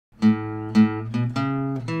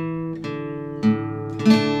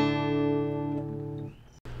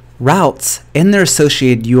Routes and their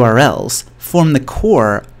associated URLs form the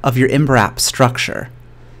core of your Ember app structure.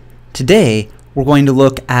 Today, we're going to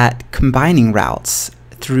look at combining routes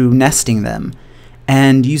through nesting them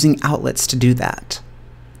and using outlets to do that.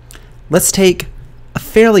 Let's take a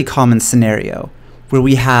fairly common scenario where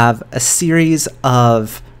we have a series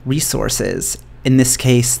of resources, in this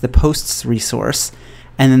case the posts resource,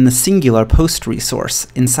 and then the singular post resource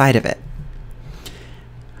inside of it.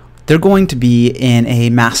 They're going to be in a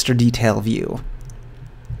master detail view.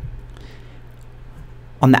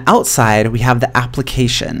 On the outside, we have the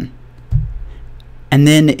application. And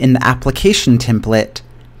then in the application template,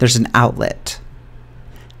 there's an outlet.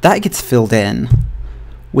 That gets filled in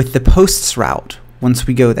with the posts route once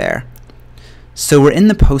we go there. So we're in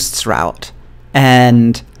the posts route,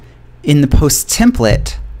 and in the posts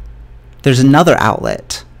template, there's another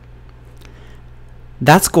outlet.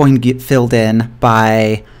 That's going to get filled in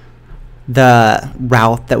by the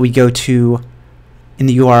route that we go to in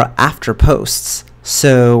the URL after posts.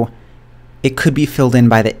 So it could be filled in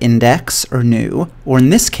by the index or new, or in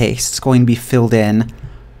this case, it's going to be filled in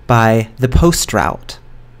by the post route.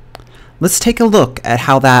 Let's take a look at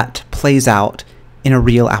how that plays out in a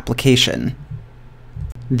real application.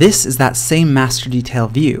 This is that same master detail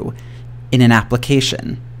view in an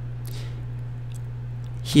application.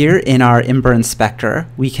 Here in our Ember inspector,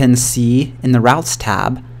 we can see in the routes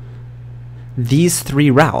tab these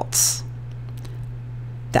three routes.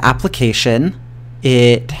 The application,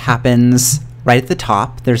 it happens right at the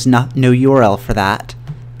top. There's no URL for that.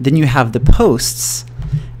 Then you have the posts,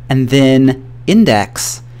 and then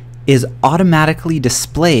index is automatically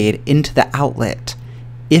displayed into the outlet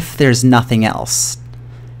if there's nothing else.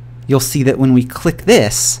 You'll see that when we click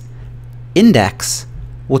this, index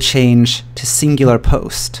will change to singular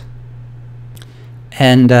post.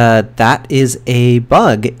 And that is a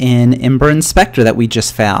bug in Ember Inspector that we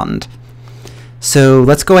just found. So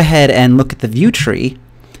let's go ahead and look at the view tree,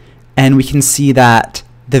 and we can see that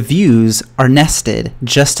the views are nested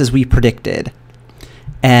just as we predicted.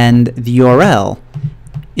 And the URL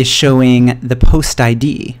is showing the post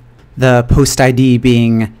ID, the post ID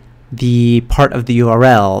being the part of the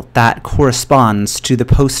URL that corresponds to the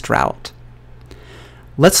post route.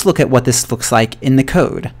 Let's look at what this looks like in the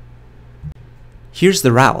code. Here's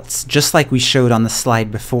the routes, just like we showed on the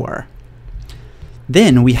slide before.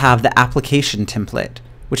 Then we have the application template,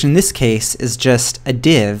 which in this case is just a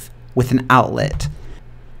div with an outlet.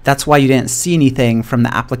 That's why you didn't see anything from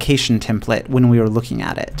the application template when we were looking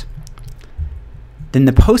at it. Then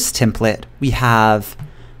the post template, we have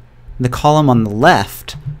the column on the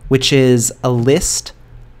left, which is a list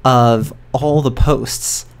of all the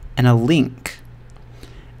posts and a link.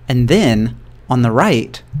 And then on the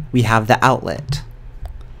right, we have the outlet.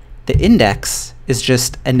 The index is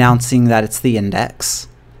just announcing that it's the index.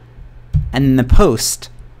 And then the post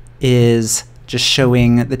is just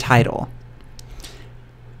showing the title.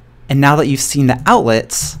 And now that you've seen the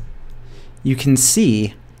outlets, you can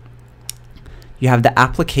see you have the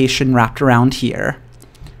application wrapped around here.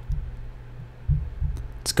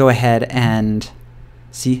 Let's go ahead and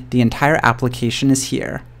see the entire application is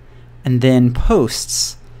here. And then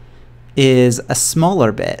posts is a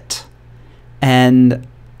smaller bit, and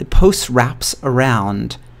the post wraps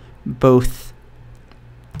around both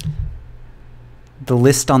the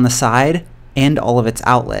list on the side and all of its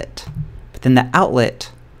outlet. But then the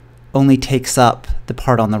outlet only takes up the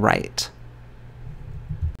part on the right.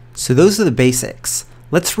 So those are the basics.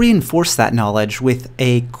 Let's reinforce that knowledge with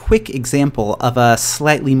a quick example of a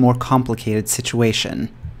slightly more complicated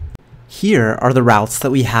situation. Here are the routes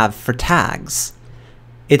that we have for tags.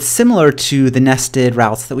 It's similar to the nested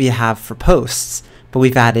routes that we have for posts, but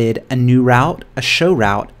we've added a new route, a show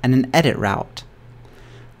route, and an edit route.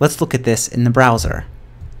 Let's look at this in the browser.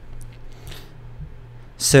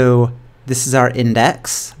 So this is our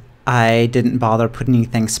index. I didn't bother putting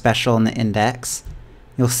anything special in the index.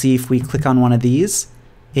 You'll see if we click on one of these,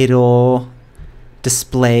 it'll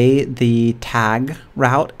display the tag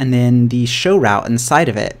route and then the show route inside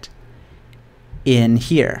of it in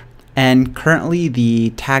here. And currently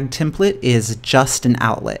the tag template is just an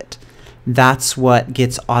outlet. That's what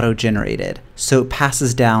gets auto-generated. So it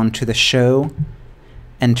passes down to the show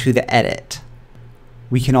and to the edit.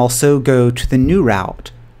 We can also go to the new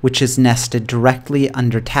route, which is nested directly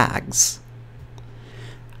under tags.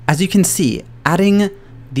 As you can see, adding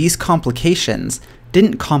these complications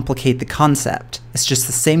didn't complicate the concept. It's just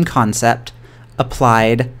the same concept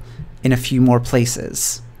applied in a few more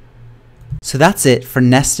places. So that's it for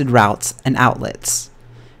nested routes and outlets.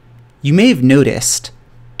 You may have noticed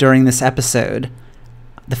during this episode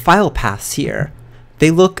the file paths here they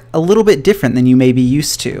look a little bit different than you may be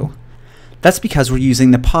used to. That's because we're using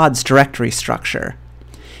the pods directory structure.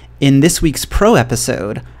 In this week's Pro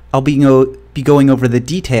episode, I'll be going over the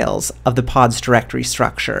details of the pods directory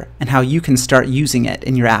structure and how you can start using it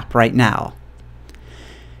in your app right now.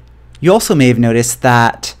 You also may have noticed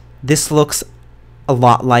that this looks a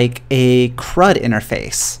lot like a CRUD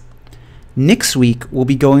interface. Next week, we'll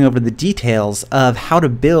be going over the details of how to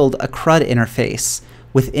build a CRUD interface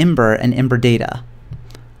with Ember and Ember data.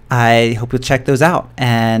 I hope you'll check those out,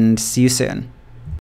 and see you soon.